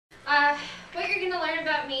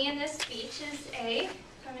me in this speech is A,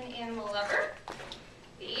 I'm an animal lover,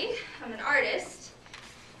 B, I'm an artist,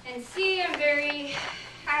 and C, I'm very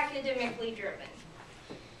academically driven.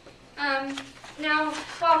 Now,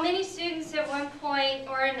 while many students at one point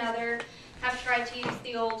or another have tried to use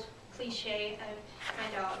the old cliche of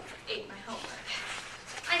my dog ate my homework,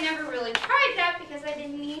 I never really tried that because I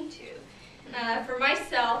didn't need to. For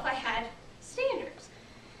myself, I had standards.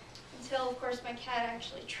 Until, of course, my cat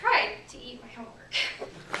actually tried to eat my homework.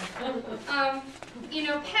 You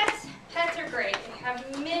know, pets are great. They have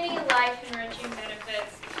many life-enriching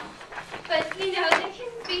benefits. But, you know, they can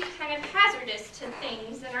be kind of hazardous to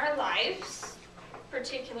things in our lives,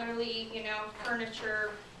 particularly, you know,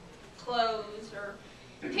 furniture, clothes, or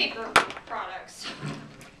paper products.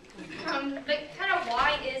 But kind of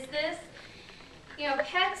why is this? You know,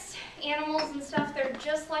 pets, animals, and stuff, they're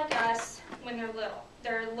just like us when they're little.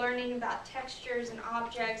 They're learning about textures and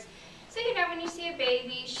objects. So, you know, when you see a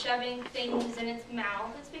baby shoving things in its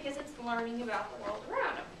mouth, it's because it's learning about the world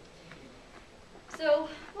around them. So,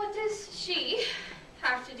 what does she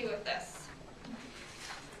have to do with this?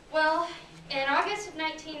 Well, in August of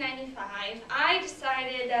 1995, I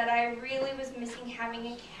decided that I really was missing having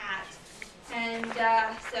a cat. And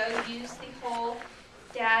so used the whole,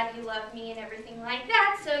 Dad, you love me and everything like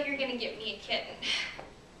that, so you're going to get me a kitten.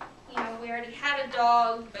 You know, we already had a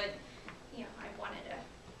dog, but, you know, I wanted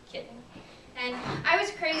a kitten. And I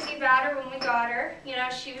was crazy about her when we got her. You know,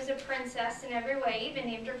 she was a princess in every way, even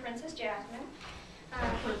named her Princess Jasmine.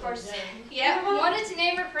 Of course, yeah, we wanted to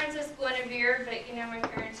name her Princess Guinevere, but, you know, my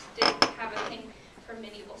parents didn't have a thing for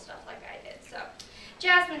medieval stuff like I did. So,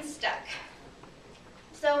 Jasmine stuck.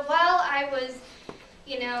 So while I was,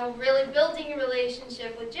 you know, really building a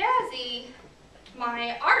relationship with Jazzy,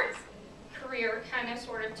 my art career kind of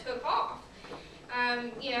sort of took off.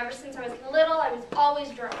 You know, ever since I was little, I was always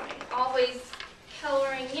drawing, always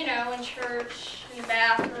coloring, you know, in church, in the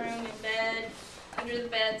bathroom, in bed, under the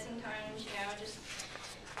bed sometimes, you know, just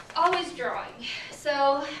always drawing.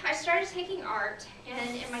 So I started taking art, and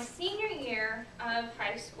in my senior year of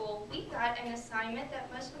high school, we got an assignment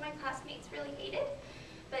that most of my classmates really hated,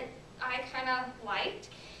 but I kind of liked.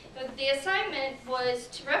 The assignment was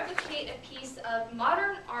to replicate a piece of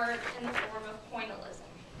modern art in the form of pointillism.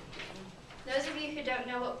 Those of you who don't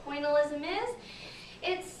know what pointillism is,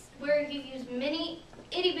 it's where you use many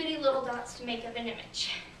itty-bitty little dots to make up an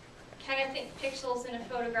image. Kind of think pixels in a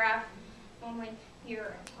photograph, only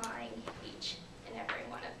you're applying each and every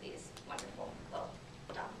one of these wonderful little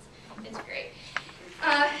dots. It's great.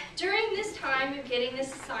 During this time of getting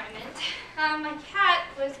this assignment, my cat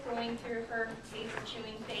was going through her paper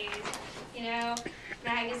chewing phase. You know,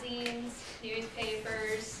 magazines,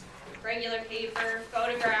 newspapers, regular paper,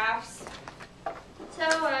 photographs. So,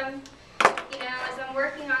 you know, as I'm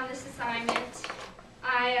working on this assignment,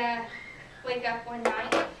 I wake up one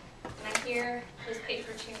night and I hear this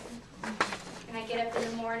paper chewing. And I get up in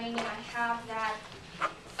the morning and I have that,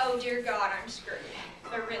 oh dear God, I'm screwed.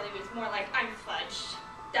 But really it was more like, I'm fudged.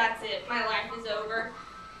 That's it, my life is over.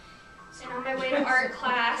 And on my way to art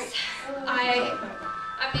class,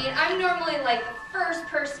 I mean, I'm normally like the first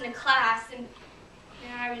person to class, and you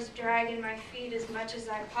know, I was dragging my feet as much as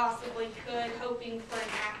I possibly could, hoping for an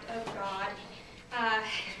act of God.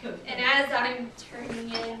 And as I'm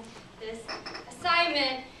turning in this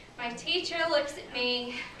assignment, my teacher looks at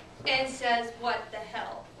me and says, "What the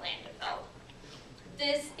hell, Landeville?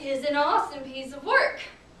 This is an awesome piece of work.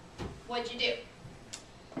 What'd you do?"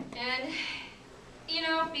 And, you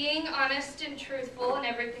know, being honest and truthful and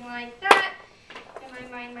everything like that, in my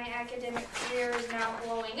mind, my academic career is now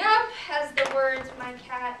blowing up as the words, "My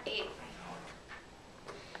cat ate my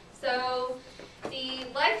homework." So the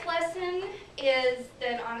life lesson is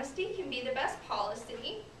that honesty can be the best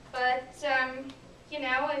policy, but, you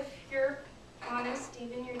know, if you're honest,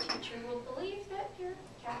 even your teacher will believe that your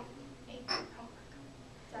cat ate your homework.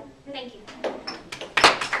 So, thank you.